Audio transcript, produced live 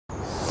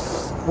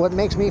What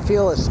makes me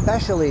feel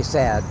especially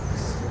sad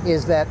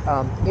is that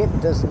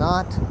it does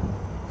not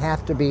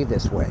have to be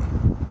this way.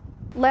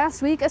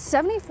 Last week, a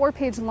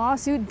 74-page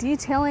lawsuit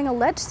detailing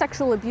alleged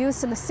sexual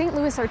abuse in the St.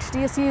 Louis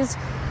Archdiocese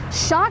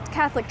shocked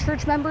Catholic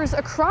church members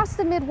across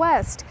the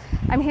Midwest.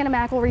 I'm Hannah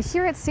McElry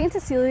here at St.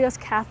 Cecilia's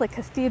Catholic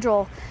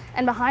Cathedral.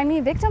 And behind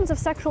me, victims of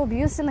sexual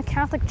abuse in the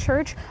Catholic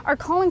Church are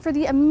calling for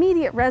the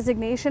immediate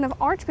resignation of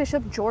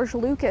Archbishop George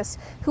Lucas,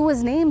 who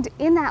was named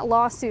in that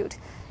lawsuit,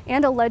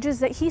 and alleges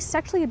that he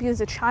sexually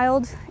abused a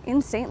child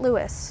in St.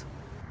 Louis.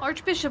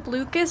 Archbishop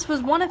Lucas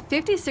was one of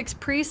 56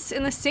 priests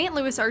in the St.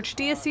 Louis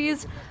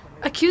Archdiocese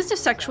accused of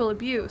sexual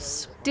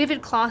abuse.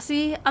 David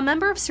Clossy, a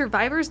member of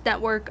Survivors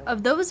Network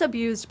of those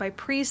abused by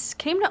priests,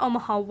 came to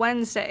Omaha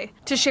Wednesday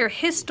to share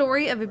his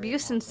story of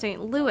abuse in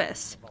St.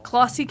 Louis.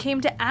 Clossy came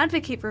to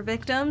advocate for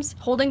victims,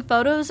 holding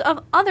photos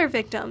of other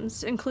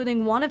victims,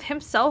 including one of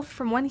himself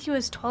from when he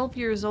was 12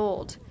 years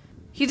old.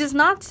 He does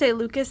not say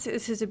Lucas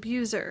is his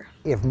abuser.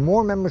 If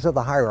more members of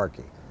the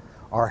hierarchy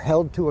are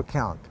held to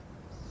account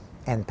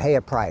and pay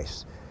a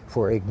price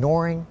for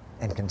ignoring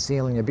and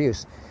concealing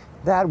abuse,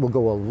 that will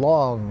go a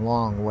long,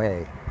 long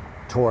way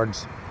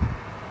towards,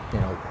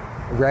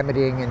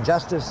 remedying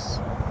injustice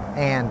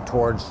and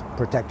towards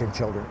protecting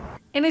children.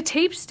 In a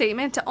taped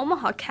statement to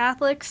Omaha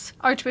Catholics,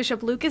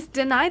 Archbishop Lucas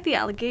denied the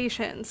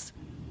allegations.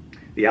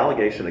 The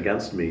allegation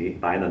against me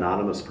by an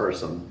anonymous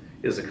person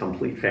is a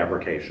complete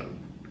fabrication.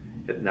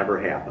 It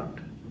never happened.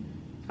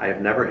 I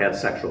have never had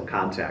sexual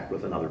contact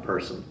with another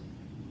person.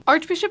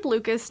 Archbishop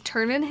Lucas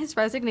turned in his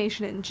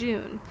resignation in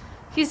June.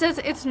 He says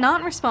it's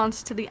not in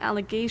response to the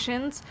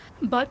allegations,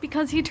 but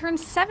because he turned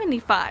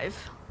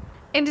 75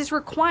 and is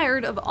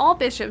required of all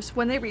bishops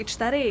when they reach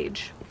that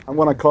age. I'm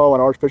going to call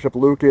on Archbishop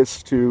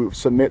Lucas to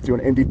submit to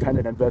an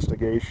independent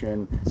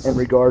investigation in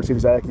regards to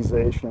these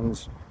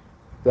accusations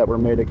that were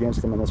made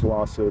against him in this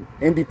lawsuit.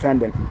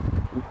 Independent,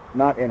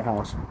 not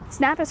in-house.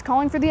 SNAP is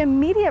calling for the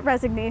immediate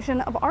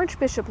resignation of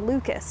Archbishop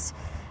Lucas.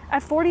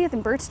 At 40th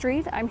and Burt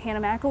Street, I'm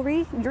Hannah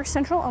McElry, your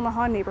Central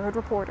Omaha neighborhood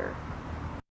reporter.